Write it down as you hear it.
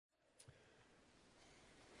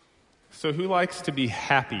So who likes to be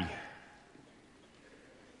happy?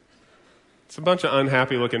 It's a bunch of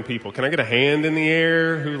unhappy looking people. Can I get a hand in the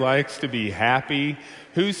air? Who likes to be happy?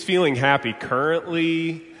 Who's feeling happy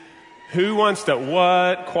currently? Who wants to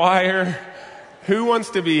what? Choir? Who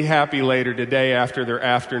wants to be happy later today after their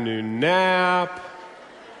afternoon nap?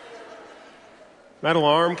 That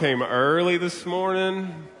alarm came early this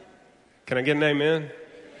morning. Can I get an amen?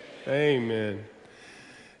 Amen.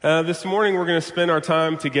 This morning we're going to spend our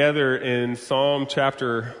time together in Psalm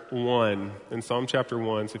chapter 1. So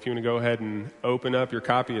if you want to go ahead and open up your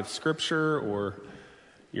copy of Scripture or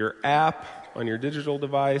your app on your digital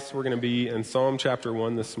device, we're going to be in Psalm chapter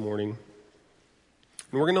 1 this morning.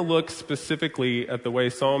 And we're going to look specifically at the way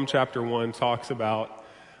Psalm chapter 1 talks about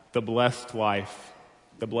the blessed life.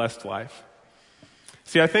 The blessed life.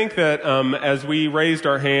 See, I think that as we raised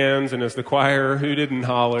our hands and as the choir hooted and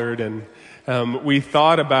hollered and we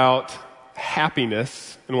thought about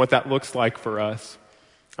happiness and what that looks like for us,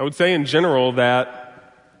 I would say in general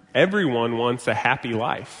that everyone wants a happy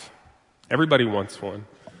life. Everybody wants one.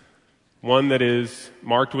 One that is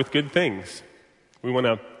marked with good things. We want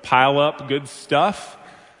to pile up good stuff.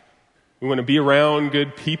 We want to be around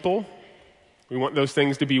good people. We want those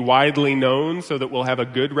things to be widely known so that we'll have a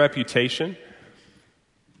good reputation.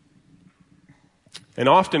 And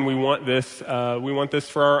often we want this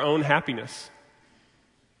for our own happiness.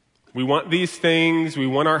 We want these things, we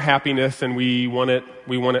want our happiness, and we want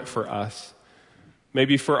it for us.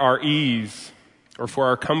 Maybe for our ease, or for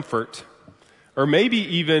our comfort, or maybe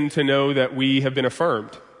even to know that we have been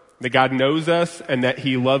affirmed, that God knows us and that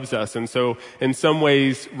He loves us. And so in some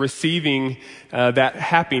ways, receiving that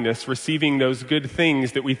happiness, receiving those good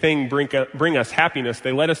things that we think bring us happiness,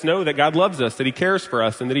 they let us know that God loves us, that He cares for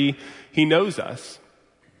us, and that He knows us.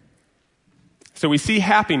 So we see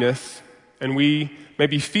happiness, and we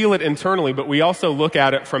maybe feel it internally, but we also look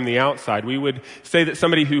at it from the outside. We would say that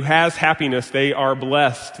somebody who has happiness, they are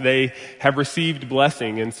blessed. They have received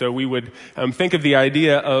blessing. And so we would think of the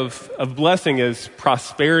idea of blessing as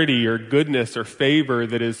prosperity or goodness or favor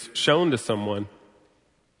that is shown to someone.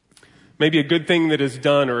 Maybe a good thing that is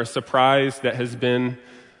done or a surprise that has been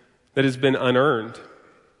unearned.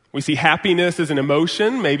 We see happiness as an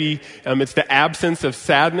emotion. Maybe it's the absence of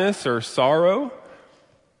sadness or sorrow.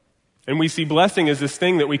 And we see blessing as this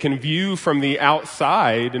thing that we can view from the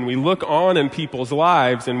outside, and we look on in people's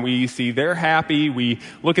lives and we see they're happy. We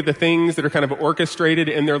look at the things that are kind of orchestrated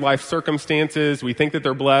in their life circumstances. We think that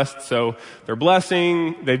they're blessed, so they're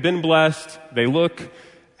blessing. They've been blessed. They look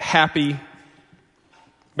happy.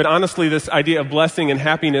 But honestly, this idea of blessing and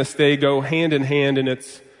happiness, they go hand in hand, and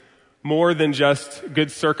it's more than just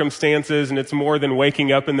good circumstances, and it's more than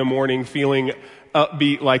waking up in the morning feeling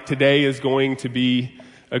upbeat like today is going to be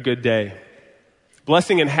a good day.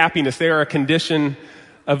 Blessing and happiness, they are a condition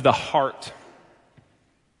of the heart.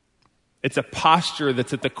 It's a posture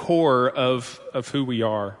that's at the core of who we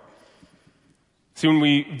are. So when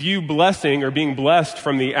we view blessing or being blessed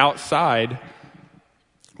from the outside,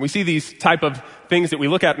 we see these type of things that we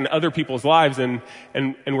look at in other people's lives and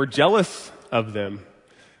we're jealous of them.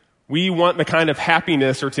 We want the kind of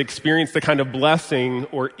happiness or to experience the kind of blessing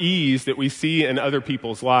or ease that we see in other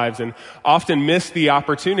people's lives, and often miss the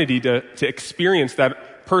opportunity to experience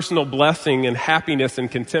that personal blessing and happiness and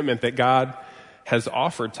contentment that God has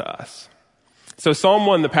offered to us. So Psalm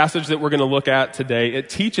 1, the passage that we're going to look at today, it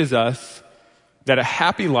teaches us that a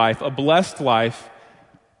happy life, a blessed life,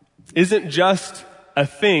 isn't just a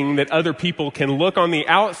thing that other people can look on the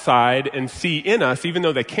outside and see in us, even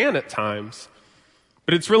though they can at times.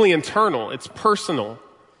 But it's really internal. It's personal.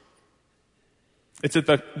 It's at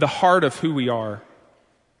the heart of who we are.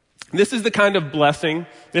 This is the kind of blessing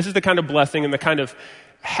and the kind of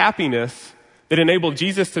happiness that enabled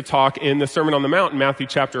Jesus to talk in the Sermon on the Mount in Matthew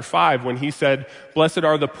chapter 5 when he said, "Blessed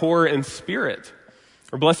are the poor in spirit,"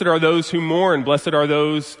 or "Blessed are those who mourn, blessed are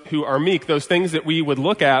those who are meek." Those things that we would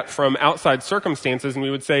look at from outside circumstances, and we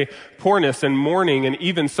would say poorness and mourning and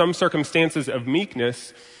even some circumstances of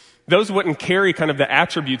meekness, those wouldn't carry kind of the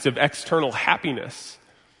attributes of external happiness.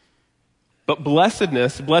 But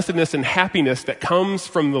blessedness and happiness that comes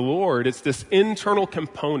from the Lord, it's this internal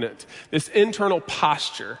component, this internal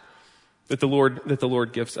posture that the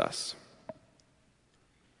Lord gives us.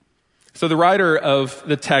 So the writer of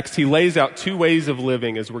the text, he lays out two ways of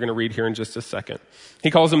living, as we're going to read here in just a second.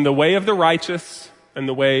 He calls them the way of the righteous and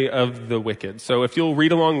the way of the wicked. So if you'll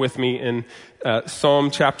read along with me in Psalm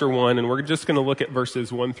chapter 1, and we're just going to look at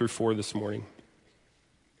verses 1 through 4 this morning.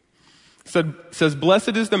 It says,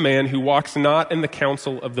 "Blessed is the man who walks not in the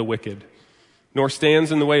counsel of the wicked, nor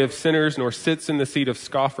stands in the way of sinners, nor sits in the seat of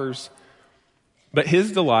scoffers. But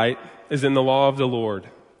his delight is in the law of the Lord,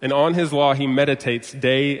 and on his law he meditates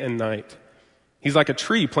day and night. He's like a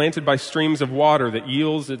tree planted by streams of water that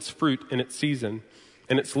yields its fruit in its season,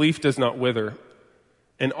 and its leaf does not wither.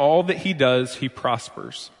 In all that he does, he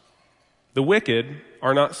prospers. The wicked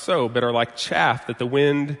are not so, but are like chaff that the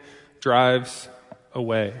wind drives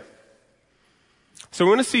away. So we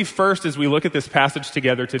want to see first, as we look at this passage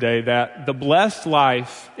together today, that the blessed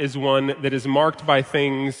life is one that is marked by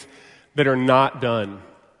things that are not done.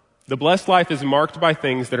 The blessed life is marked by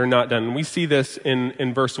things that are not done. And we see this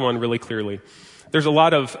in verse 1 really clearly. There's a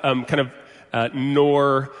lot of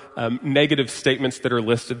negative statements that are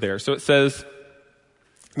listed there. So it says,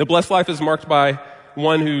 the blessed life is marked by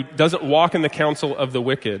one who doesn't walk in the counsel of the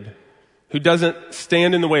wicked, who doesn't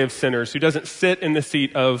stand in the way of sinners, who doesn't sit in the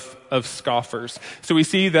seat of scoffers. So we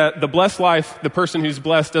see that the blessed life, the person who's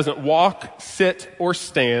blessed, doesn't walk, sit, or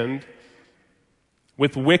stand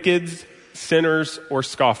with wickeds, sinners, or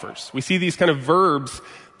scoffers. We see these kind of verbs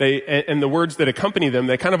and the words that accompany them,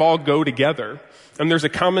 they kind of all go together. And there's a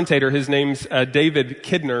commentator, his name's David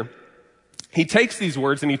Kidner. He takes these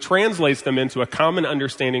words and he translates them into a common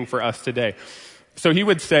understanding for us today. So he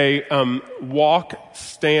would say, walk,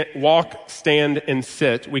 stand, and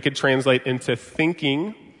sit. We could translate into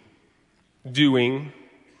thinking, doing,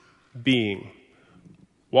 being.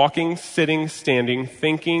 Walking, sitting, standing,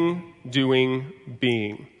 thinking, doing,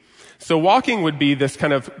 being. So walking would be this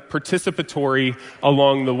kind of participatory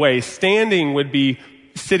along the way. Standing would be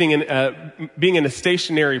sitting being in a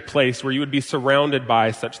stationary place where you would be surrounded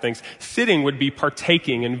by such things. Sitting would be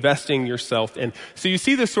partaking, investing yourself in. So you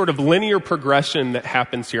see this sort of linear progression that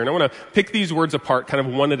happens here. And I want to pick these words apart kind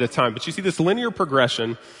of one at a time. But you see this linear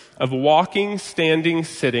progression of walking, standing,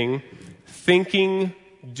 sitting, thinking,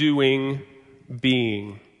 doing,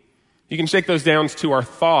 being. You can shake those down to our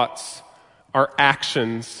thoughts, our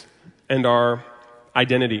actions, and our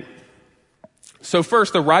identity. So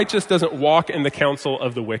first, the righteous doesn't walk in the counsel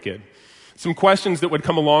of the wicked. Some questions that would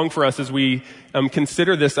come along for us as we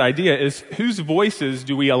consider this idea is, whose voices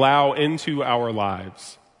do we allow into our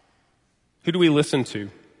lives? Who do we listen to?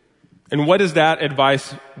 And what is that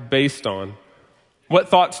advice based on? What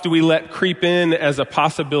thoughts do we let creep in as a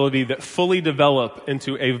possibility that fully develop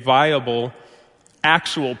into a viable,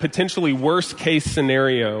 actual, potentially worst case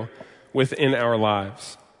scenario within our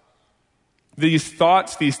lives? These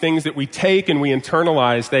thoughts, these things that we take and we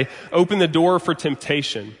internalize, they open the door for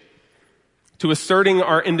temptation, to asserting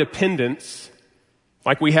our independence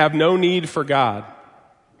like we have no need for God.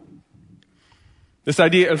 This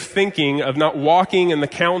idea of thinking, of not walking in the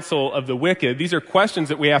counsel of the wicked, these are questions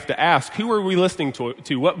that we have to ask. Who are we listening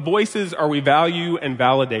to? What voices are we value and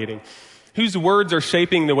validating? Whose words are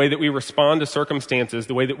shaping the way that we respond to circumstances,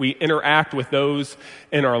 the way that we interact with those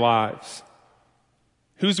in our lives?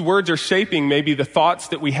 Whose words are shaping maybe the thoughts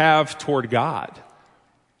that we have toward God?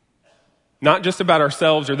 Not just about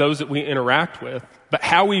ourselves or those that we interact with, but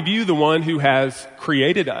how we view the one who has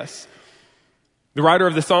created us. The writer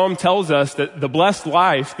of the Psalm tells us that the blessed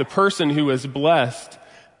life, the person who is blessed,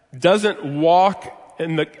 doesn't walk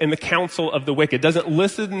in the counsel of the wicked, doesn't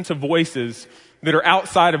listen to voices that are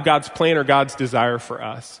outside of God's plan or God's desire for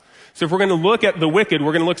us. So if we're going to look at the wicked,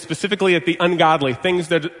 we're going to look specifically at the ungodly, things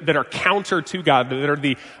that are counter to God, that are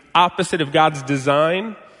the opposite of God's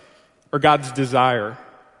design or God's desire.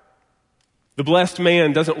 The blessed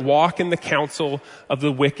man doesn't walk in the counsel of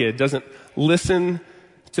the wicked, doesn't listen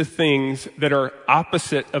to things that are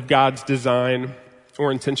opposite of God's design or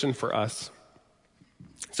intention for us.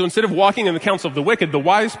 So instead of walking in the counsel of the wicked, the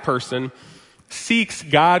wise person seeks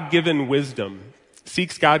God-given wisdom.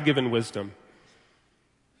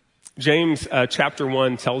 James chapter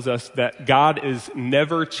 1 tells us that God is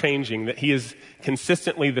never changing, that he is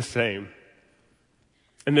consistently the same.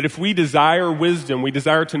 And that if we desire wisdom, we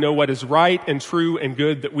desire to know what is right and true and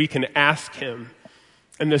good, that we can ask him.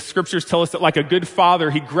 And the scriptures tell us that like a good father,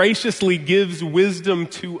 he graciously gives wisdom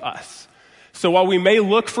to us. So while we may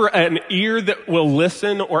look for an ear that will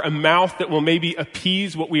listen or a mouth that will maybe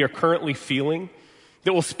appease what we are currently feeling,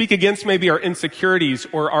 that will speak against maybe our insecurities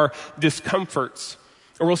or our discomforts,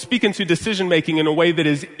 or will speak into decision making in a way that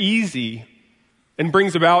is easy and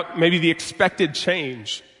brings about maybe the expected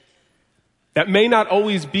change, that may not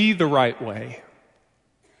always be the right way.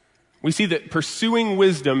 We see that pursuing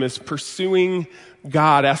wisdom is pursuing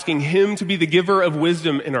God, asking him to be the giver of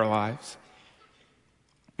wisdom in our lives,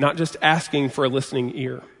 not just asking for a listening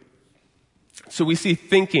ear. So we see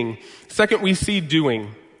thinking. Second, we see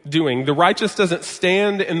doing. The righteous doesn't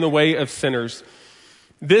stand in the way of sinners.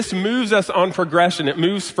 This moves us on progression. It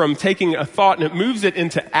moves from taking a thought and it moves it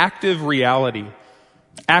into active reality.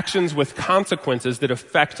 Actions with consequences that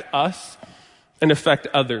affect us and affect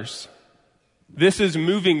others. This is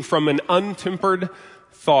moving from an untempered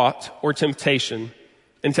thought or temptation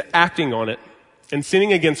into acting on it and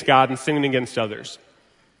sinning against God and sinning against others.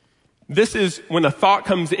 This is when a thought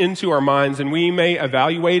comes into our minds and we may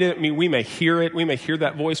evaluate it, we may hear it, we may hear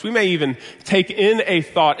that voice, we may even take in a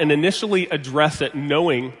thought and initially address it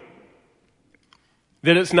knowing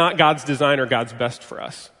that it's not God's design or God's best for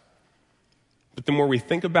us. But the more we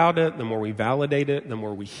think about it, the more we validate it, the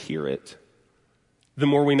more we hear it, the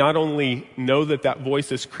more we not only know that that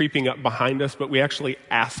voice is creeping up behind us, but we actually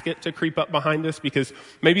ask it to creep up behind us because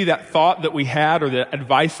maybe that thought that we had or the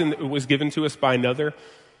advice that was given to us by another,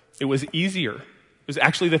 it was easier. It was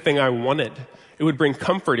actually the thing I wanted. It would bring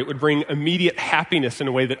comfort. It would bring immediate happiness in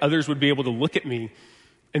a way that others would be able to look at me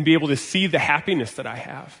and be able to see the happiness that I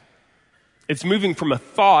have. It's moving from a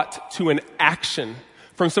thought to an action,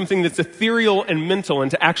 from something that's ethereal and mental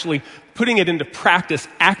into actually putting it into practice,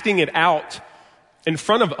 acting it out in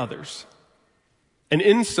front of others, and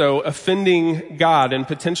in so offending God and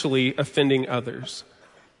potentially offending others.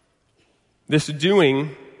 This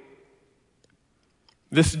doing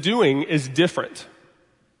is different.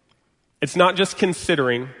 It's not just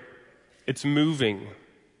considering, it's moving.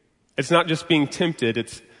 It's not just being tempted,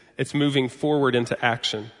 it's moving forward into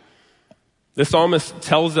action. The psalmist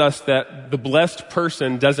tells us that the blessed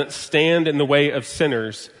person doesn't stand in the way of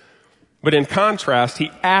sinners, but in contrast,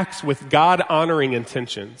 he acts with God-honoring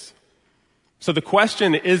intentions. So the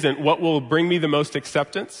question isn't what will bring me the most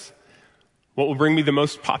acceptance, what will bring me the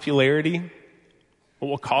most popularity, what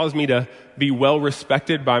will cause me to be well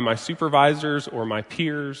respected by my supervisors or my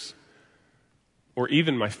peers or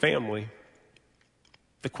even my family.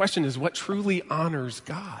 The question is what truly honors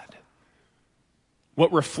God?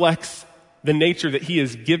 What reflects the nature that he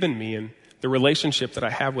has given me and the relationship that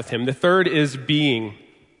I have with him? The third is being.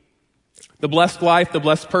 The blessed life, the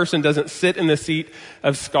blessed person doesn't sit in the seat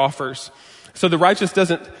of scoffers. So the righteous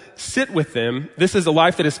doesn't sit with them. This is a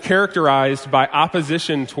life that is characterized by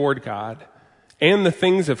opposition toward God and the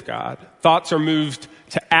things of God. Thoughts are moved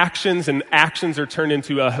to actions and actions are turned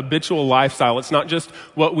into a habitual lifestyle. It's not just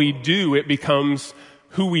what we do, it becomes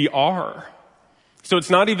who we are. So it's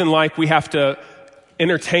not even like we have to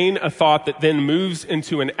entertain a thought that then moves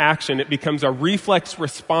into an action. It becomes a reflex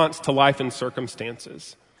response to life and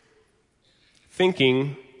circumstances.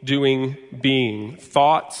 Thinking, doing, being.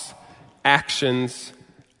 Thoughts, actions,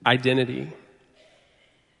 identity.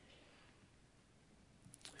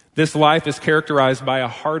 This life is characterized by a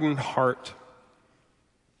hardened heart.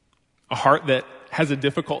 A heart that has a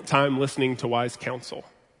difficult time listening to wise counsel.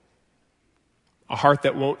 A heart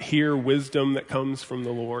that won't hear wisdom that comes from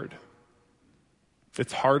the Lord.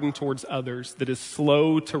 That's hardened towards others, that is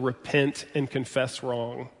slow to repent and confess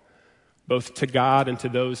wrong, both to God and to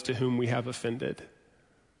those to whom we have offended.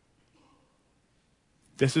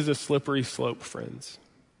 This is a slippery slope, friends.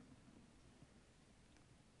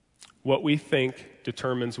 What we think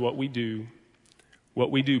determines what we do.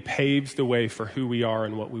 What we do paves the way for who we are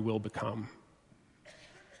and what we will become.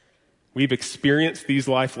 We've experienced these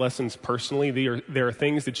life lessons personally. There are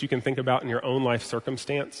things that you can think about in your own life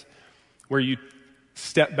circumstance where you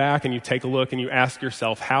step back and you take a look and you ask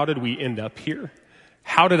yourself, how did we end up here?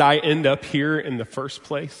 How did I end up here in the first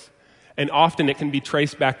place? And often it can be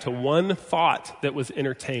traced back to one thought that was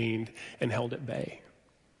entertained and held at bay.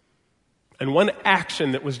 And one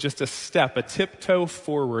action that was just a step, a tiptoe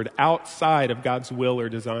forward outside of God's will or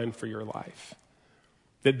design for your life.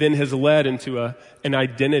 That then has led into an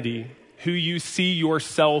identity, who you see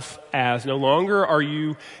yourself as. No longer are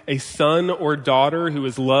you a son or daughter who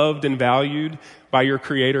is loved and valued by your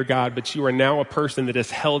Creator God, but you are now a person that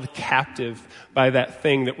is held captive by that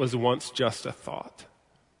thing that was once just a thought.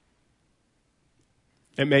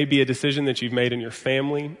 It may be a decision that you've made in your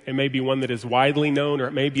family. It may be one that is widely known, or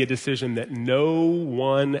it may be a decision that no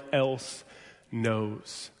one else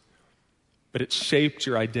knows. But it's shaped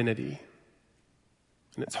your identity,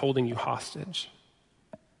 and it's holding you hostage.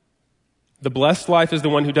 The blessed life is the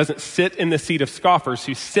one who doesn't sit in the seat of scoffers,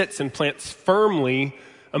 who sits and plants firmly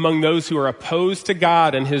among those who are opposed to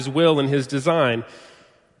God and his will and his design.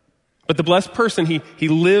 But the blessed person, he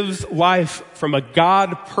lives life from a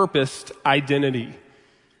God-purposed identity.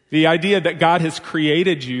 The idea that God has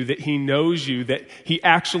created you, that he knows you, that he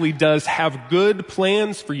actually does have good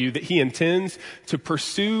plans for you, that he intends to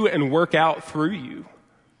pursue and work out through you.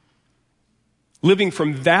 Living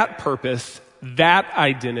from that purpose, that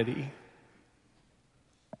identity.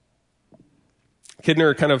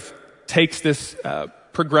 Kidner kind of takes this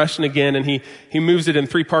progression again, and he moves it in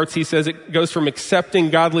three parts. He says it goes from accepting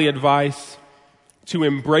godly advice to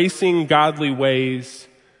embracing godly ways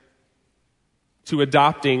to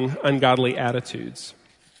adopting ungodly attitudes.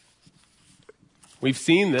 We've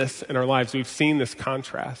seen this in our lives. We've seen this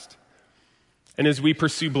contrast. And as we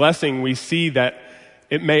pursue blessing, we see that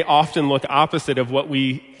it may often look opposite of what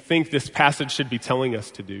we think this passage should be telling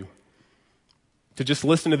us to do. To just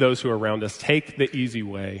listen to those who are around us. Take the easy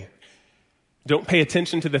way. Don't pay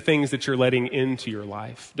attention to the things that you're letting into your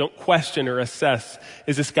life. Don't question or assess,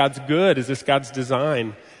 is this God's good? Is this God's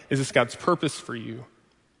design? Is this God's purpose for you?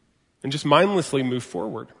 And just mindlessly move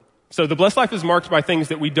forward. So the blessed life is marked by things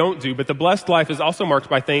that we don't do, but the blessed life is also marked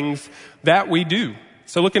by things that we do.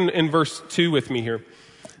 So look in verse 2 with me here.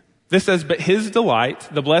 This says, but his delight,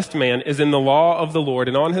 the blessed man, is in the law of the Lord,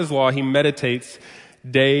 and on his law he meditates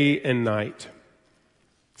day and night.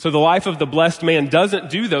 So the life of the blessed man doesn't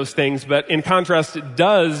do those things, but in contrast, it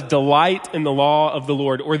does delight in the law of the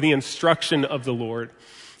Lord or the instruction of the Lord.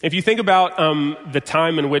 If you think about the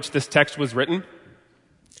time in which this text was written,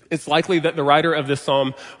 it's likely that the writer of this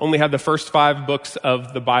psalm only had the first 5 books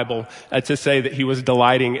of the Bible to say that he was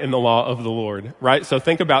delighting in the law of the Lord, right? So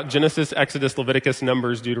think about Genesis, Exodus, Leviticus,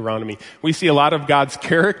 Numbers, Deuteronomy. We see a lot of God's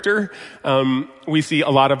character. We see a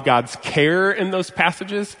lot of God's care in those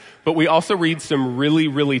passages, but we also read some really,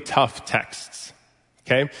 really tough texts.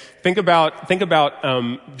 Okay? Think about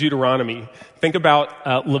Deuteronomy. Think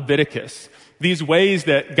about Leviticus. These ways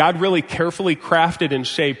that God really carefully crafted and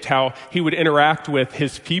shaped how he would interact with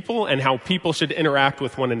his people and how people should interact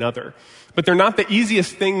with one another. But they're not the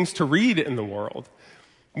easiest things to read in the world.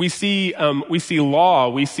 We see law,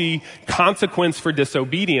 we see consequence for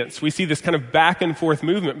disobedience. We see this kind of back and forth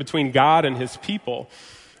movement between God and his people.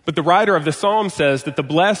 But the writer of the psalm says that the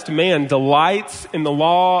blessed man delights in the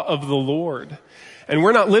law of the Lord. And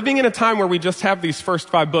we're not living in a time where we just have these first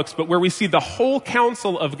 5 books, but where we see the whole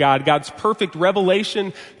counsel of God, God's perfect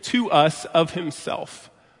revelation to us of himself.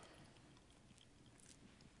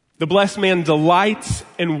 The blessed man delights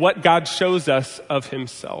in what God shows us of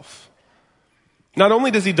himself. Not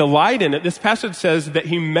only does he delight in it, this passage says that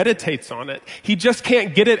he meditates on it. He just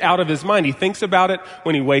can't get it out of his mind. He thinks about it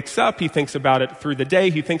when he wakes up. He thinks about it through the day.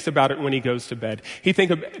 He thinks about it when he goes to bed. He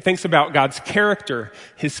thinks about God's character,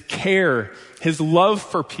 his care, his love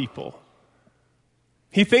for people.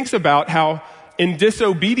 He thinks about how in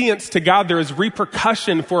disobedience to God, there is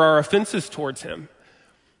repercussion for our offenses towards him.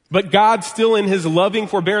 But God, still in his loving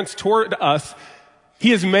forbearance toward us, he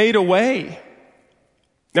has made a way.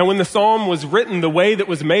 Now, when the psalm was written, the way that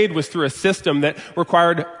was made was through a system that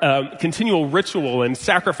required continual ritual and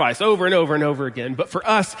sacrifice over and over and over again. But for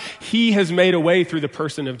us, he has made a way through the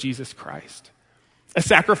person of Jesus Christ. A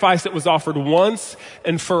sacrifice that was offered once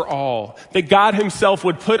and for all. That God himself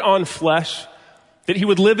would put on flesh. That he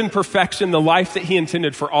would live in perfection the life that he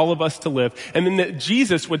intended for all of us to live. And then that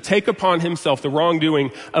Jesus would take upon himself the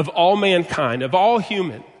wrongdoing of all mankind, of all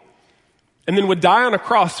human. And then would die on a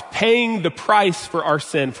cross paying the price for our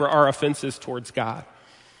sin, for our offenses towards God.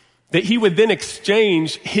 That he would then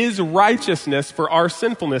exchange his righteousness for our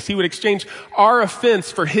sinfulness. He would exchange our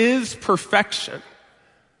offense for his perfection.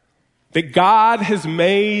 That God has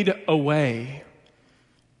made a way.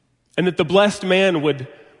 And that the blessed man would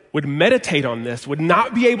meditate on this, would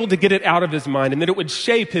not be able to get it out of his mind, and that it would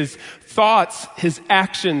shape his thoughts, his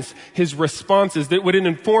actions, his responses, that it would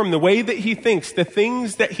inform the way that he thinks, the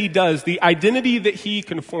things that he does, the identity that he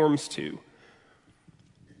conforms to.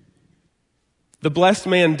 The blessed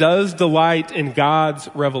man does delight in God's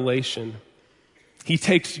revelation. He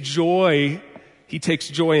takes joy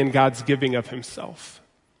in God's giving of himself.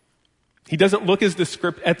 He doesn't look at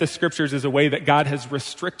the scriptures as a way that God has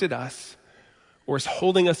restricted us, or is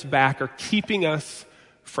holding us back or keeping us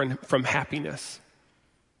from happiness.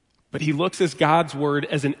 But he looks at God's word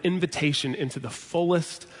as an invitation into the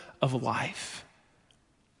fullest of life,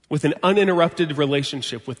 with an uninterrupted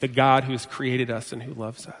relationship with the God who has created us and who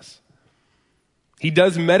loves us. He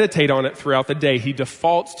does meditate on it throughout the day. He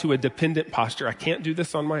defaults to a dependent posture. I can't do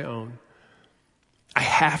this on my own. I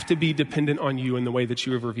have to be dependent on you in the way that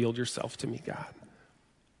you have revealed yourself to me, God.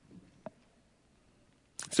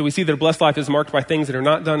 So we see that a blessed life is marked by things that are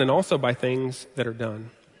not done and also by things that are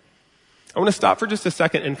done. I want to stop for just a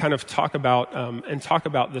second and kind of talk about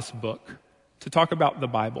this book, to talk about the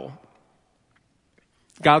Bible.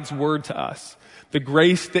 God's word to us, the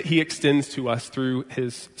grace that he extends to us through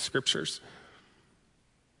his scriptures.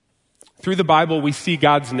 Through the Bible, we see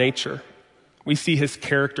God's nature. We see his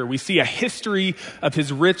character. We see a history of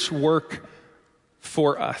his rich work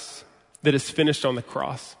for us that is finished on the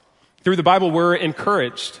cross. Through the Bible, we're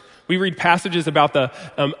encouraged. We read passages about the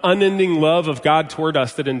unending love of God toward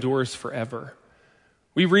us that endures forever.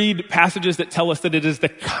 We read passages that tell us that it is the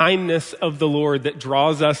kindness of the Lord that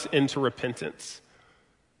draws us into repentance.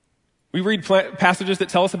 We read passages that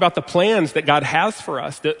tell us about the plans that God has for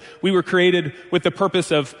us, that we were created with the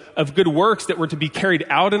purpose of good works that were to be carried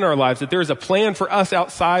out in our lives, that there is a plan for us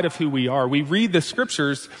outside of who we are. We read the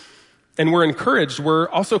scriptures and we're encouraged. We're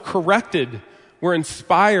also corrected. We're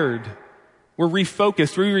inspired. We're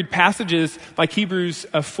refocused. We read passages like Hebrews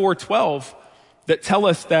 4:12 that tell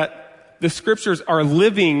us that the scriptures are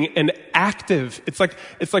living and active. It's like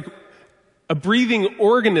a breathing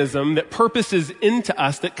organism that purposes into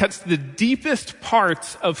us, that cuts to the deepest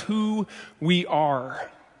parts of who we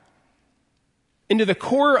are. Into the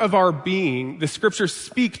core of our being, the scriptures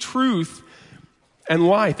speak truth and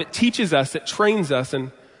life. It teaches us, it trains us,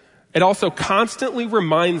 and it also constantly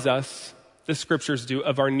reminds us, the scriptures do,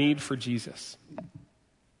 of our need for Jesus.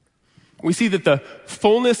 We see that the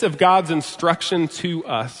fullness of God's instruction to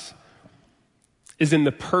us is in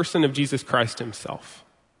the person of Jesus Christ himself.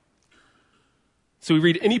 So we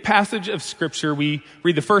read any passage of scripture, we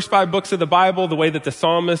read the first 5 books of the Bible the way that the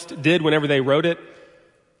psalmist did whenever they wrote it,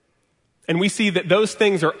 and we see that those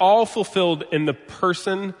things are all fulfilled in the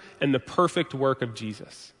person and the perfect work of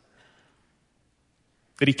Jesus.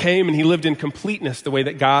 That he came and he lived in completeness the way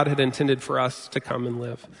that God had intended for us to come and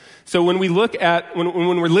live. So when we look at, when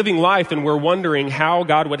we're living life and we're wondering how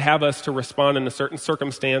God would have us to respond in a certain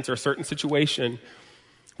circumstance or a certain situation,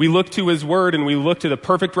 we look to his word and we look to the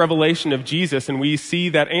perfect revelation of Jesus and we see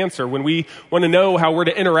that answer. When we want to know how we're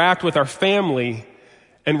to interact with our family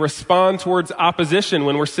and respond towards opposition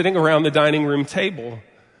when we're sitting around the dining room table,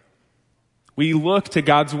 we look to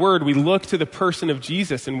God's word, we look to the person of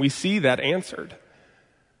Jesus, and we see that answered.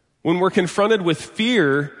 When we're confronted with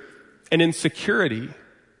fear and insecurity,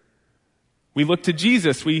 we look to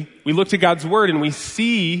Jesus, we look to God's word, and we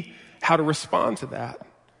see how to respond to that.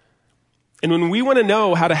 And when we want to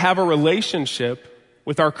know how to have a relationship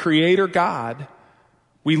with our Creator God,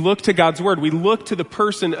 we look to God's word, we look to the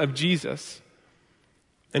person of Jesus,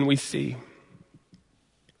 and we see.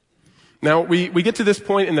 Now, we get to this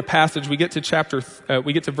point in the passage, we get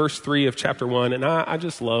to verse 3 of chapter 1, and I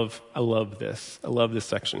love this. I love this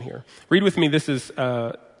section here. Read with me, this is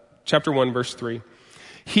chapter 1, verse 3.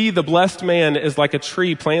 He, the blessed man, is like a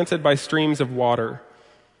tree planted by streams of water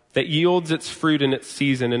that yields its fruit in its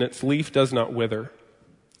season, and its leaf does not wither.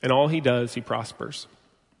 And all he does, he prospers.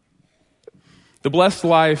 The blessed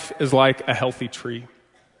life is like a healthy tree.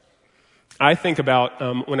 I think about,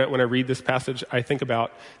 when I read this passage, I think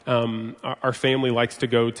about our family likes to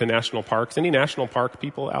go to national parks. Any national park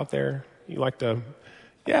people out there? You like to?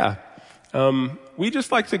 Yeah. We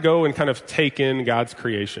just like to go and kind of take in God's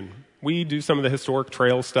creation. We do some of the historic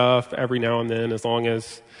trail stuff every now and then, as long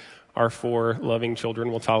as our 4 loving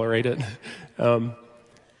children will tolerate it.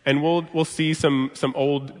 And we'll see some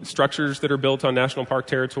old structures that are built on national park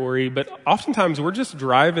territory, but oftentimes we're just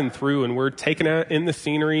driving through and we're taking in the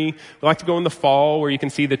scenery. We like to go in the fall where you can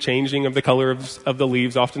see the changing of the color of the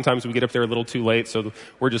leaves. Oftentimes we get up there a little too late, so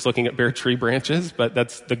we're just looking at bare tree branches, but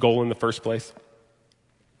that's the goal in the first place.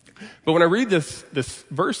 But when I read this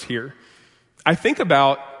verse here, I think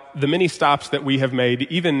about the many stops that we have made,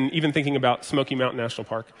 even thinking about Smoky Mountain National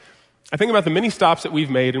Park. I think about the many stops that we've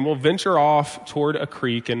made, and we'll venture off toward a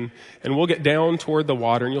creek, and we'll get down toward the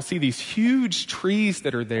water, and you'll see these huge trees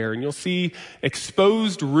that are there, and you'll see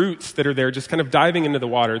exposed roots that are there just kind of diving into the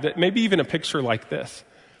water, that maybe even a picture like this,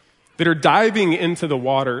 that are diving into the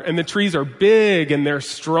water, and the trees are big, and they're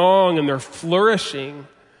strong, and they're flourishing,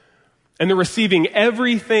 and they're receiving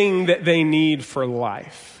everything that they need for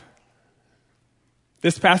life.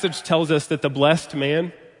 This passage tells us that the blessed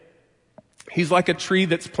man, he's like a tree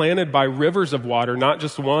that's planted by rivers of water, not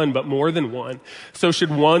just one, but more than one. So should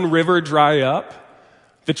one river dry up,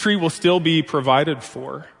 the tree will still be provided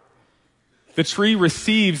for. The tree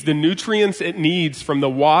receives the nutrients it needs from the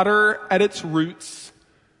water at its roots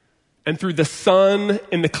and through the sun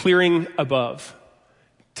in the clearing above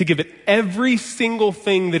to give it every single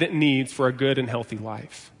thing that it needs for a good and healthy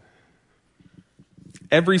life.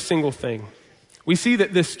 Every single thing. We see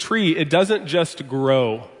that this tree, it doesn't just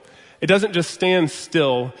grow. It doesn't just stand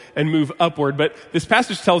still and move upward, but this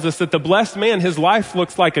passage tells us that the blessed man, his life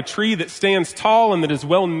looks like a tree that stands tall and that is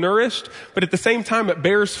well nourished, but at the same time it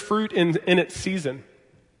bears fruit in its season.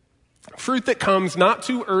 Fruit that comes not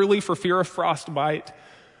too early for fear of frostbite,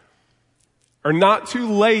 or not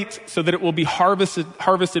too late so that it will be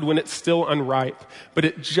harvested when it's still unripe, but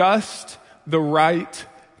at just the right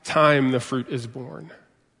time the fruit is born.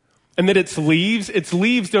 And that its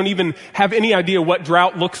leaves don't even have any idea what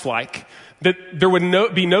drought looks like. That there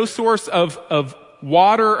would be no source of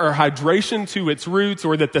water or hydration to its roots,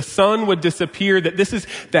 or that the sun would disappear, that this is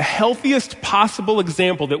the healthiest possible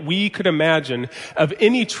example that we could imagine of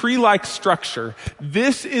any tree-like structure.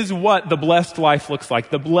 This is what the blessed life looks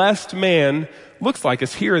like. The blessed man looks like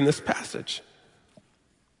is here in this passage.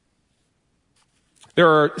 There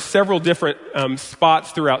are several different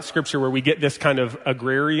spots throughout Scripture where we get this kind of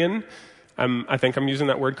agrarian, I think I'm using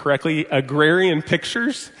that word correctly, agrarian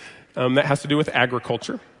pictures that has to do with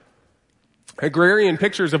agriculture. Agrarian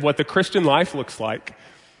pictures of what the Christian life looks like.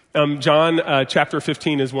 John chapter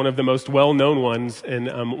 15 is one of the most well-known ones,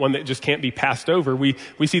 and one that just can't be passed over. We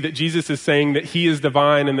see that Jesus is saying that he is the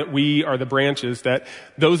vine and that we are the branches, that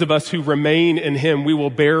those of us who remain in him, we will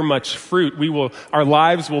bear much fruit. Our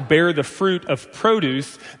lives will bear the fruit of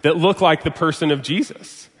produce that look like the person of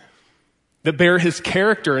Jesus, that bear his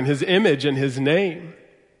character and his image and his name.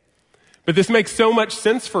 But this makes so much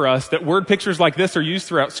sense for us that word pictures like this are used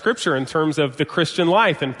throughout Scripture in terms of the Christian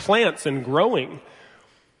life and plants and growing.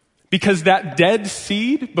 Because that dead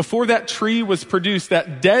seed, before that tree was produced,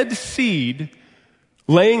 that dead seed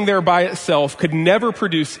laying there by itself could never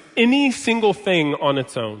produce any single thing on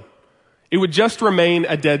its own. It would just remain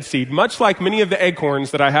a dead seed, much like many of the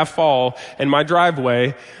acorns that I have fall in my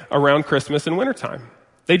driveway around Christmas and wintertime.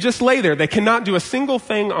 They just lay there. They cannot do a single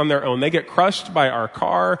thing on their own. They get crushed by our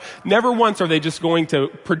car. Never once are they just going to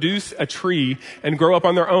produce a tree and grow up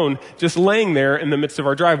on their own, just laying there in the midst of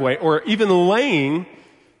our driveway, or even laying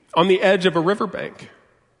on the edge of a riverbank.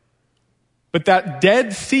 But that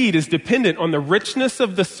dead seed is dependent on the richness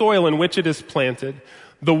of the soil in which it is planted,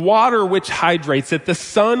 the water which hydrates it, the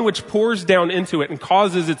sun which pours down into it and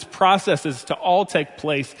causes its processes to all take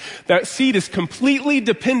place. That seed is completely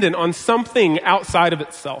dependent on something outside of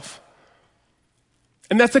itself.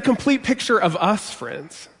 And that's a complete picture of us,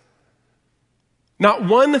 friends. Not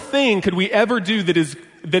one thing could we ever do that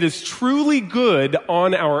is truly good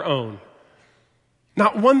on our own.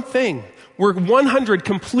 Not one thing. We're 100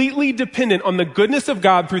 completely dependent on the goodness of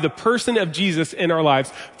God through the person of Jesus in our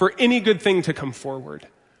lives for any good thing to come forward.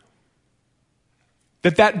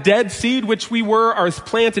 That dead seed which we were is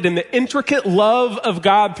planted in the intricate love of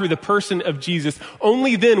God through the person of Jesus.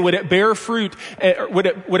 Only then would it bear fruit, would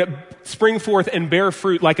it spring forth and bear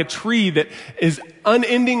fruit like a tree that is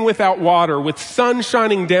unending without water, with sun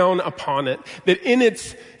shining down upon it, that in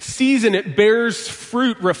its season it bears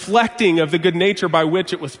fruit reflecting of the good nature by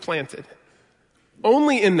which it was planted.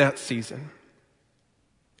 Only in that season.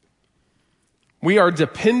 We are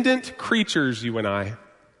dependent creatures, you and I.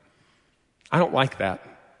 I don't like that.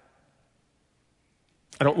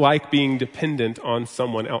 I don't like being dependent on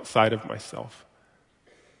someone outside of myself.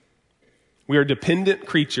 We are dependent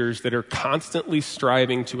creatures that are constantly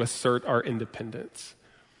striving to assert our independence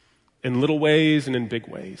in little ways and in big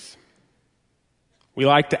ways. We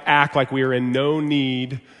like to act like we are in no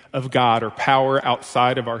need of God or power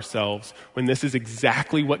outside of ourselves when this is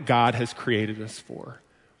exactly what God has created us for,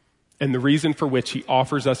 and the reason for which he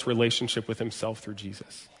offers us relationship with himself through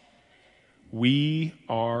Jesus. We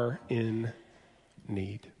are in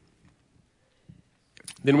need.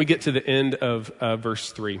 Then we get to the end of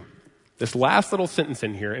verse 3. This last little sentence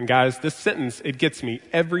in here, and guys, this sentence, it gets me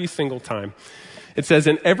every single time. It says,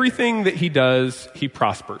 in everything that he does, he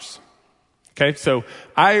prospers. Okay, so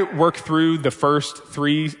I work through the first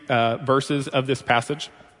 3 verses of this passage,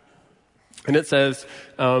 and it says,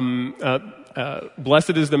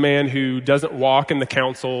 blessed is the man who doesn't walk in the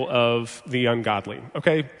counsel of the ungodly.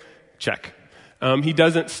 Okay, check. He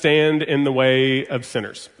doesn't stand in the way of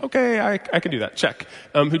sinners. Okay, I can do that. Check.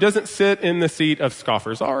 Who doesn't sit in the seat of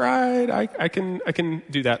scoffers. All right, I can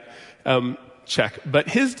do that. Check. But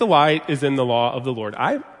his delight is in the law of the Lord.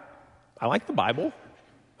 I like the Bible.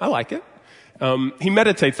 I like it. He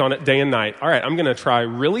meditates on it day and night. All right, I'm going to try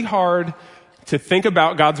really hard to think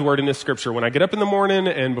about God's word in this scripture. When I get up in the morning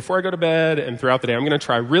and before I go to bed and throughout the day, I'm going to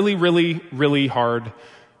try really, really, really hard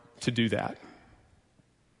to do that.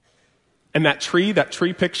 And that tree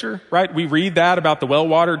picture, right? We read that about the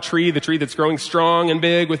well-watered tree, the tree that's growing strong and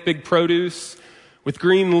big with big produce, with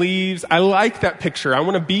green leaves. I like that picture. I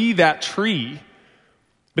want to be that tree.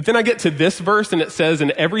 But then I get to this verse and it says,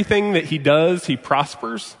 in everything that he does, he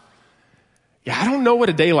prospers. Yeah, I don't know what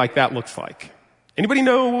a day like that looks like. Anybody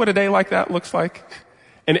know what a day like that looks like?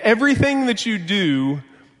 And everything that you do,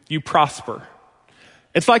 you prosper.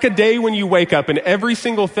 It's like a day when you wake up and every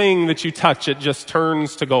single thing that you touch, it just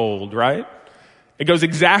turns to gold, right? It goes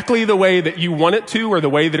exactly the way that you want it to or the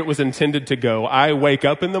way that it was intended to go. I wake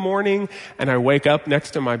up in the morning and I wake up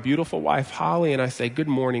next to my beautiful wife, Holly, and I say, good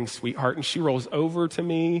morning, sweetheart. And she rolls over to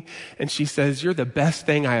me and she says, you're the best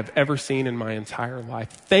thing I have ever seen in my entire life.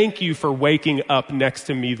 Thank you for waking up next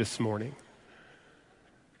to me this morning.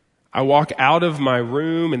 I walk out of my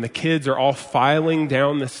room and the kids are all filing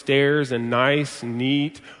down the stairs in nice,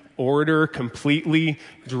 neat order, completely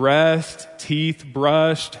dressed, teeth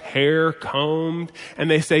brushed, hair combed. And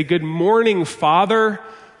they say, "Good morning, Father.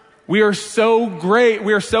 We are so great.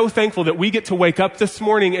 We are so thankful that we get to wake up this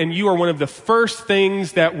morning and you are one of the first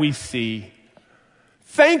things that we see.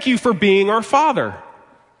 Thank you for being our Father."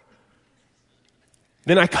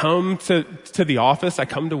 Then I come to the office, I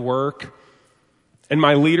come to work, and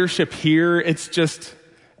my leadership here, it's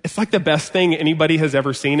like the best thing anybody has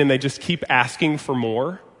ever seen, and they just keep asking for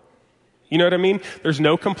more. You know what I mean? There's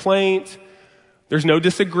no complaint. There's no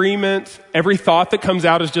disagreement. Every thought that comes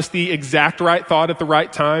out is just the exact right thought at the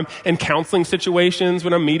right time. In counseling situations,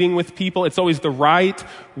 when I'm meeting with people, it's always the right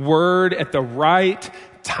word at the right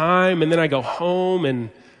time. And then I go home and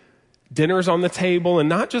dinner's on the table, and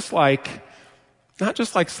not just like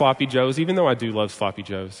sloppy joes, even though I do love sloppy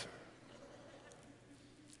joes.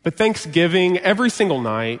 But Thanksgiving, every single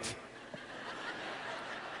night.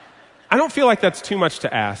 I don't feel like that's too much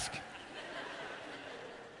to ask.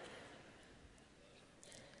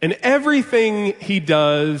 And everything he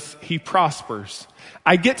does, he prospers.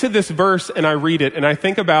 I get to this verse and I read it and I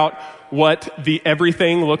think about what the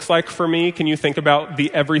everything looks like for me. Can you think about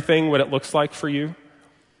the everything, what it looks like for you?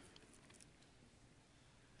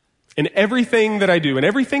 And everything that I do and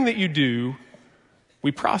everything that you do,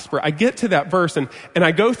 we prosper. I get to that verse and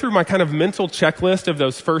I go through my kind of mental checklist of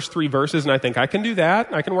those first 3 verses and I think, I can do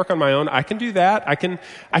that. I can work on my own. I can do that. I can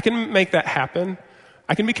make that happen.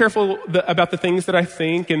 I can be careful about the things that I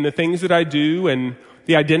think and the things that I do and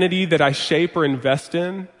the identity that I shape or invest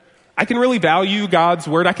in. I can really value God's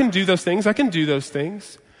word. I can do those things. I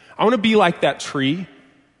want to be like that tree.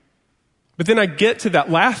 But then I get to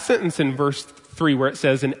that last sentence in verse 3 where it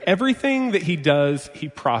says, "In everything that he does, he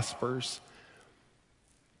prospers."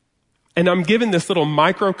 And I'm given this little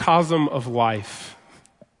microcosm of life.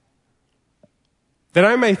 That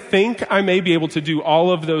I may think I may be able to do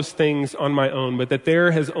all of those things on my own, but that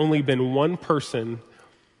there has only been one person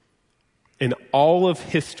in all of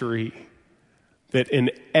history that in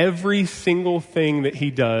every single thing that he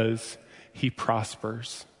does, he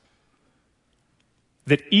prospers.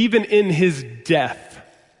 That even in his death,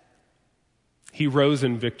 he rose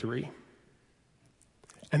in victory.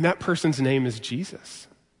 And that person's name is Jesus.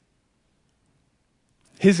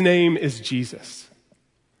 His name is Jesus.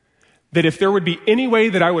 That if there would be any way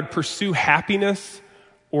that I would pursue happiness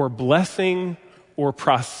or blessing or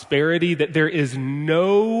prosperity, that there is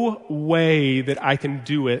no way that I can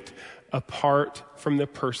do it apart from the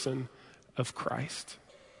person of Christ.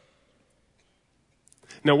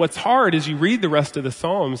 Now, what's hard is you read the rest of the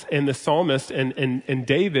Psalms and the psalmist and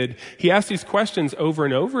David, he asks these questions over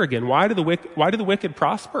and over again. Why do the wicked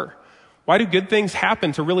prosper? Why do good things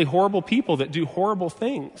happen to really horrible people that do horrible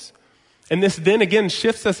things? And this then again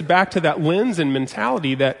shifts us back to that lens and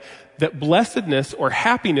mentality that blessedness or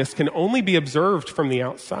happiness can only be observed from the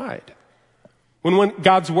outside. When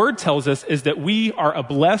God's word tells us is that we are a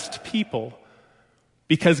blessed people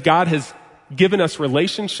because God has given us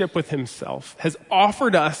relationship with himself, has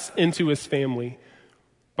offered us into his family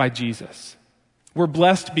by Jesus. We're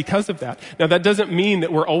blessed because of that. Now, that doesn't mean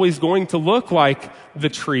that we're always going to look like the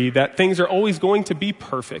tree, that things are always going to be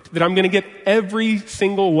perfect, that I'm going to get every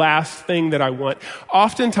single last thing that I want.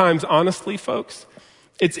 Oftentimes, honestly, folks,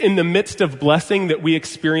 it's in the midst of blessing that we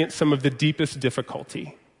experience some of the deepest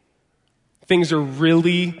difficulty. Things are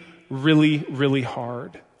really, really, really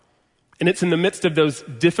hard. And it's in the midst of those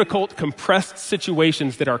difficult, compressed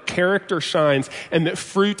situations that our character shines and that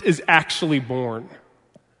fruit is actually born.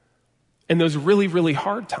 In those really, really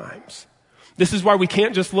hard times. This is why we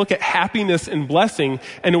can't just look at happiness and blessing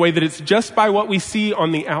in a way that it's just by what we see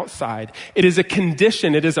on the outside. It is a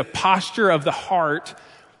condition, it is a posture of the heart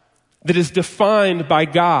that is defined by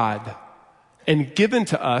God and given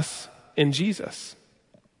to us in Jesus.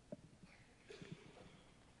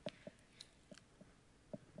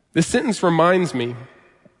 This sentence reminds me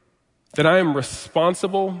that I am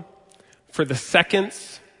responsible for the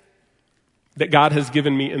seconds that God has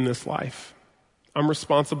given me in this life. I'm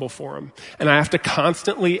responsible for them. And I have to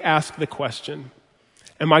constantly ask the question,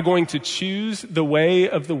 am I going to choose the way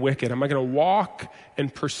of the wicked? Am I going to walk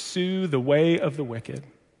and pursue the way of the wicked?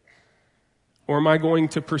 Or am I going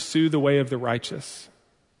to pursue the way of the righteous?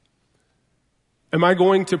 Am I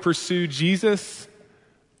going to pursue Jesus?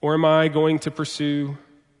 Or am I going to pursue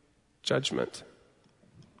judgment?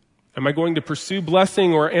 Am I going to pursue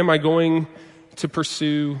blessing or am I going to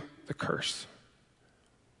pursue the curse?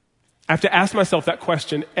 I have to ask myself that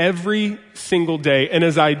question every single day. And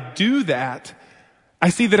as I do that, I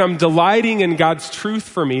see that I'm delighting in God's truth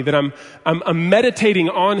for me, that I'm meditating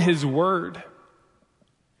on his word.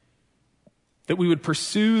 That we would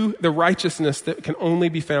pursue the righteousness that can only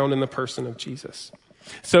be found in the person of Jesus.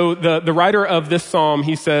 So the writer of this psalm,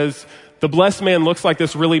 he says, the blessed man looks like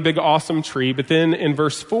this really big, awesome tree. But then in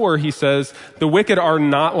verse 4, he says, the wicked are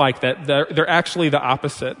not like that. They're actually the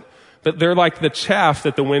opposite. But they're like the chaff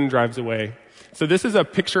that the wind drives away. So this is a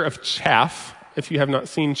picture of chaff, if you have not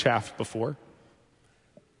seen chaff before.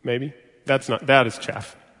 Maybe. That is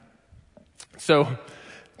chaff. So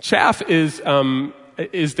chaff is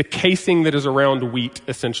the casing that is around wheat,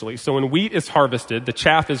 essentially. So when wheat is harvested, the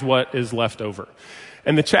chaff is what is left over.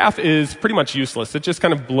 And the chaff is pretty much useless. It just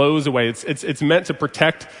kind of blows away. It's meant to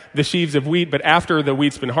protect the sheaves of wheat, but after the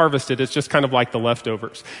wheat's been harvested, it's just kind of like the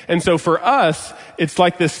leftovers. And so for us, it's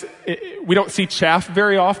like this, we don't see chaff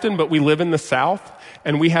very often, but we live in the South,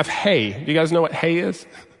 and we have hay. Do you guys know what hay is?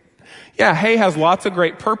 Yeah, hay has lots of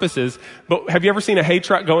great purposes, but have you ever seen a hay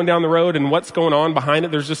truck going down the road and what's going on behind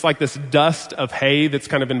it? There's just like this dust of hay that's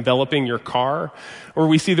kind of enveloping your car, or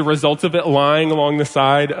we see the results of it lying along the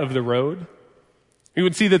side of the road. We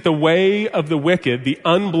would see that the way of the wicked, the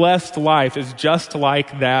unblessed life, is just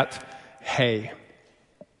like that hay.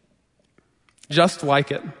 Just like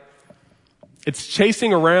it. It's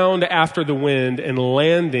chasing around after the wind and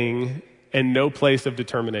landing in no place of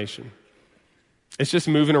determination. It's just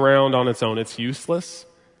moving around on its own. It's useless.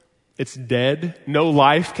 It's dead. No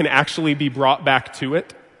life can actually be brought back to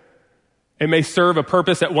it. It may serve a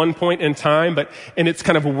purpose at one point in time, but in its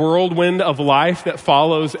kind of whirlwind of life that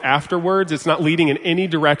follows afterwards, it's not leading in any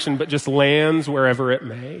direction, but just lands wherever it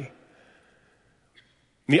may.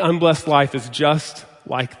 The unblessed life is just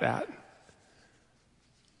like that.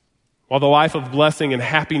 While the life of blessing and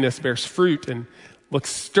happiness bears fruit and looks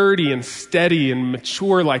sturdy and steady and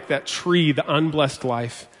mature like that tree, the unblessed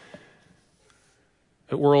life,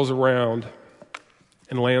 it whirls around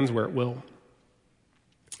and lands where it will.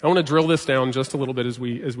 I want to drill this down just a little bit as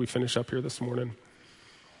we finish up here this morning.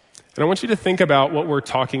 And I want you to think about what we're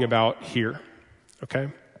talking about here, okay?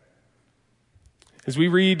 As we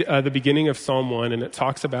read the beginning of Psalm 1, and it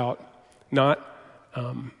talks about not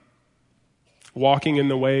walking in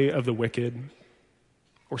the way of the wicked,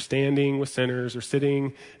 or standing with sinners, or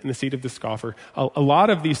sitting in the seat of the scoffer. A lot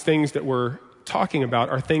of these things that we're talking about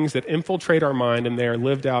are things that infiltrate our mind, and they are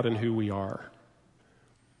lived out in who we are.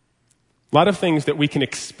 A lot of things that we can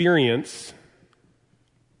experience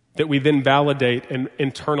that we then validate and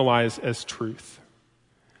internalize as truth.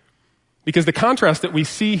 Because the contrast that we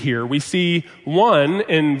see here, we see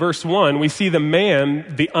in verse 1, we see the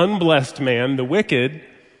man, the unblessed man, the wicked,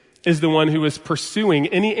 is the one who is pursuing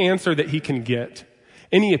any answer that he can get.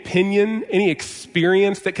 Any opinion, any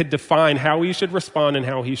experience that could define how he should respond and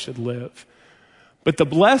how he should live. But the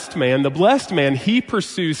blessed man, he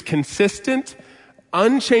pursues consistent,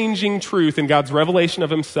 unchanging truth in God's revelation of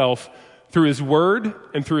himself through his word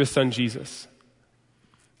and through his son Jesus.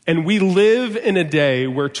 And we live in a day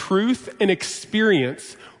where truth and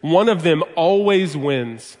experience, one of them always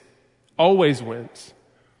wins. Always wins.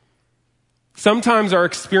 Sometimes our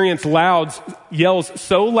experience yells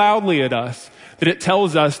so loudly at us that it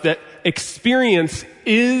tells us that experience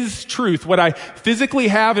is truth. What I physically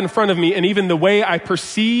have in front of me and even the way I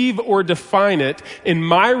perceive or define it in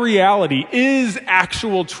my reality is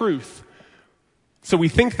actual truth. So we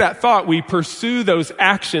think that thought, we pursue those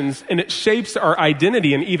actions, and it shapes our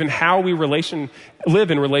identity and even how we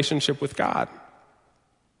live in relationship with God.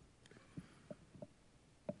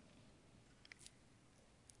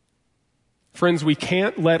 Friends, we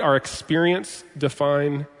can't let our experience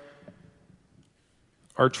define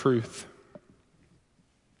our truth.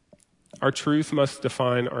 Our truth must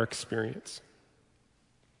define our experience.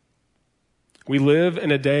 We live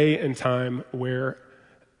in a day and time where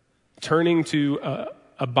turning to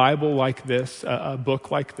a Bible like this, a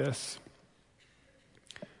book like this,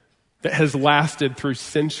 that has lasted through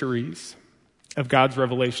centuries of God's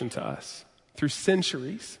revelation to us, through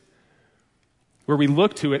centuries, where we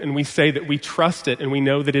look to it and we say that we trust it and we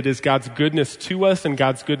know that it is God's goodness to us and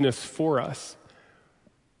God's goodness for us.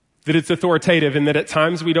 That it's authoritative and that at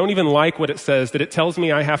times we don't even like what it says, that it tells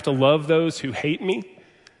me I have to love those who hate me,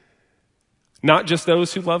 not just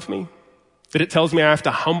those who love me. That it tells me I have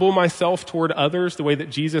to humble myself toward others the way that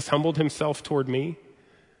Jesus humbled himself toward me.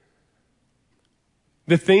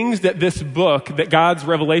 The things that this book, that God's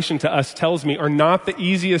revelation to us tells me, are not the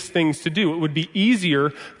easiest things to do. It would be easier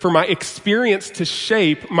for my experience to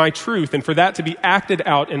shape my truth and for that to be acted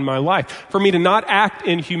out in my life. For me to not act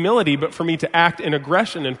in humility, but for me to act in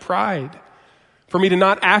aggression and pride. For me to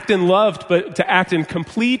not act in love, but to act in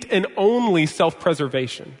complete and only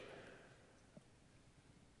self-preservation.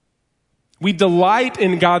 We delight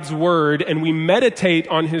in God's word and we meditate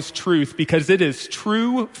on his truth because it is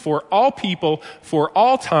true for all people, for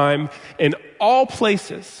all time, in all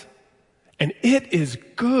places. And it is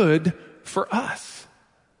good for us.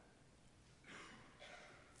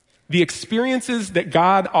 The experiences that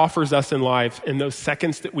God offers us in life in those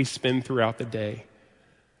seconds that we spend throughout the day,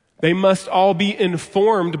 they must all be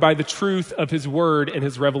informed by the truth of his word and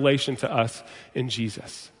his revelation to us in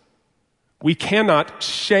Jesus. We cannot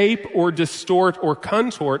shape or distort or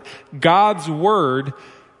contort God's word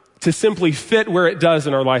to simply fit where it does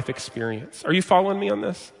in our life experience. Are you following me on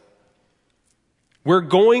this? We're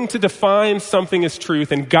going to define something as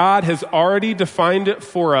truth, and God has already defined it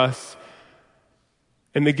for us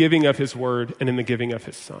in the giving of his word and in the giving of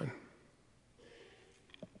his son.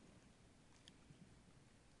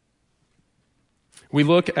 We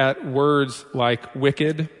look at words like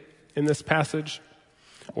wicked in this passage,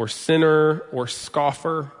 or sinner, or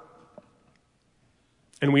scoffer,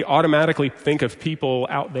 and we automatically think of people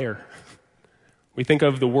out there. We think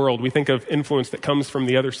of the world. We think of influence that comes from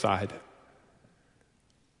the other side.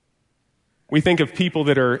 We think of people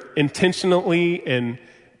that are intentionally and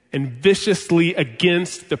viciously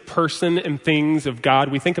against the person and things of God.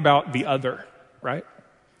 We think about the other, right?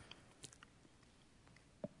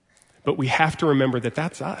 But we have to remember that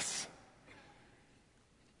that's us.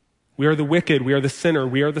 We are the wicked, we are the sinner,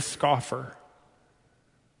 we are the scoffer.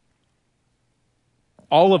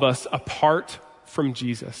 All of us apart from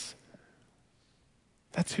Jesus.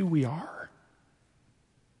 That's who we are.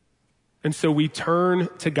 And so we turn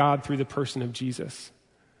to God through the person of Jesus.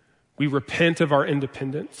 We repent of our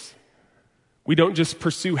independence. We don't just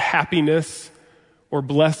pursue happiness or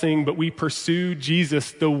blessing, but we pursue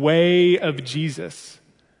Jesus, the way of Jesus.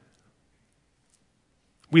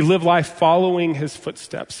 We live life following his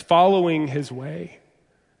footsteps, following his way.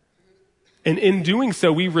 And in doing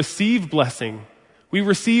so, we receive blessing. We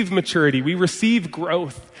receive maturity. We receive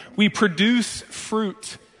growth. We produce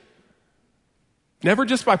fruit. Never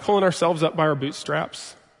just by pulling ourselves up by our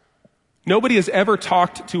bootstraps. Nobody has ever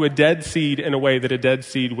talked to a dead seed in a way that a dead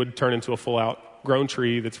seed would turn into a full-out grown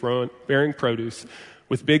tree that's bearing produce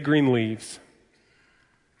with big green leaves.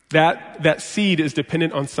 That seed is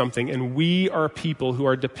dependent on something, and we are people who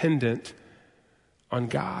are dependent on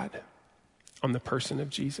God, on the person of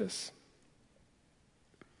Jesus.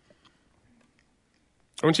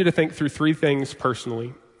 I want you to think through three things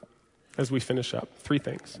personally as we finish up. Three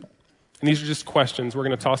things. And these are just questions. We're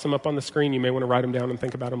going to toss them up on the screen. You may want to write them down and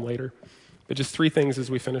think about them later. But just three things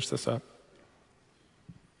as we finish this up.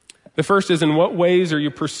 The first is, in what ways are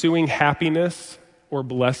you pursuing happiness or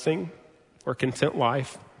blessing or content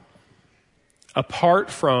life apart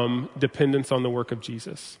from dependence on the work of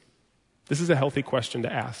Jesus? This is a healthy question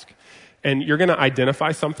to ask. And you're going to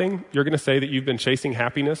identify something. You're going to say that you've been chasing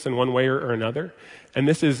happiness in one way or another. And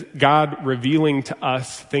this is God revealing to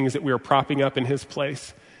us things that we are propping up in his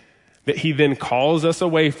place that he then calls us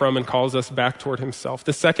away from and calls us back toward himself.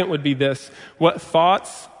 The second would be this: what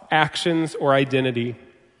thoughts, actions, or identity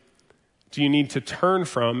do you need to turn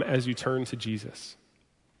from as you turn to Jesus?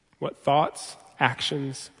 What thoughts,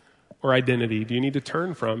 actions, or identity do you need to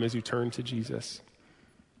turn from as you turn to Jesus?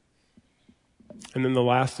 And then the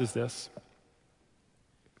last is this: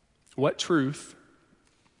 what truth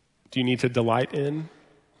do you need to delight in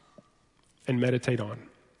and meditate on?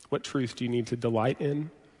 What truth do you need to delight in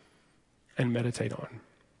and meditate on?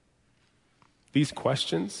 These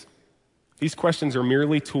questions are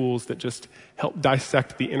merely tools that just help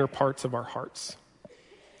dissect the inner parts of our hearts.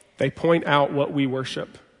 They point out what we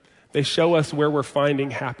worship. They show us where we're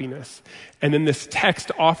finding happiness. And then this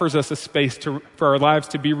text offers us a space for our lives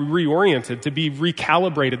to be reoriented, to be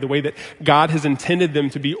recalibrated the way that God has intended them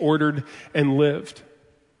to be ordered and lived.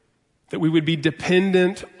 That we would be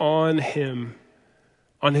dependent on him,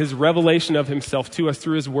 on his revelation of himself to us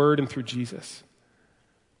through his word and through Jesus.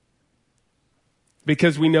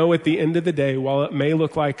 Because we know at the end of the day, while it may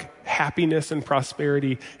look like happiness and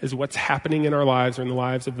prosperity is what's happening in our lives or in the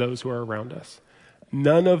lives of those who are around us,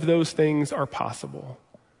 none of those things are possible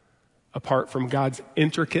apart from God's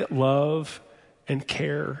intricate love and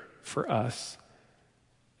care for us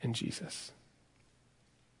in Jesus.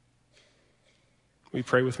 Will you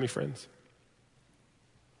pray with me, friends?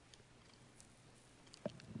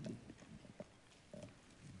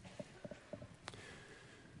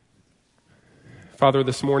 Father,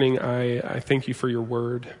 this morning I thank you for your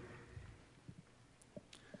word.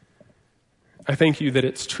 I thank you that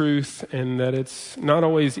it's truth and that it's not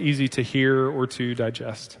always easy to hear or to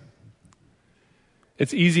digest.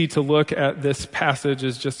 It's easy to look at this passage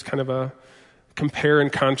as just kind of a compare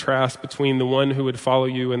and contrast between the one who would follow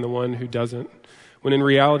you and the one who doesn't. when in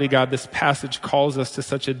reality, God, this passage calls us to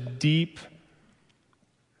such a deep,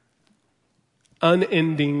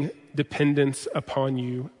 unending dependence upon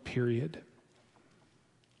you, period.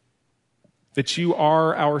 That you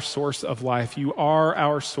are our source of life. You are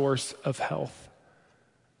our source of health.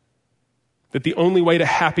 That the only way to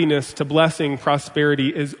happiness, to blessing,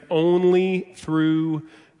 prosperity is only through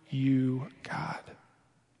you, God.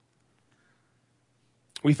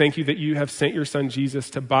 We thank you that you have sent your son Jesus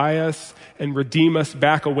to buy us and redeem us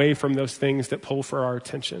back away from those things that pull for our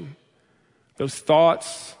attention. Those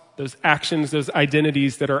thoughts, those actions, those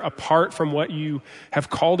identities that are apart from what you have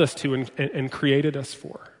called us to and created us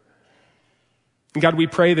for. And God, we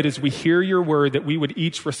pray that as we hear your word, that we would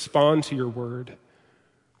each respond to your word,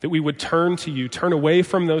 that we would turn to you, turn away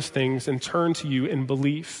from those things and turn to you in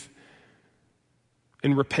belief,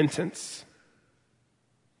 in repentance.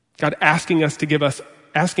 God, asking you to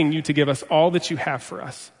give us all that you have for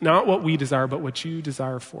us, not what we desire, but what you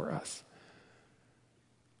desire for us.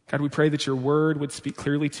 God, we pray that your word would speak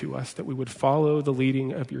clearly to us, that we would follow the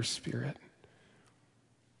leading of your Spirit.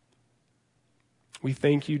 We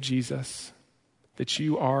thank you, Jesus, that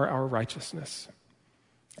you are our righteousness.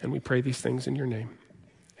 And we pray these things in your name.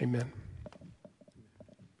 Amen.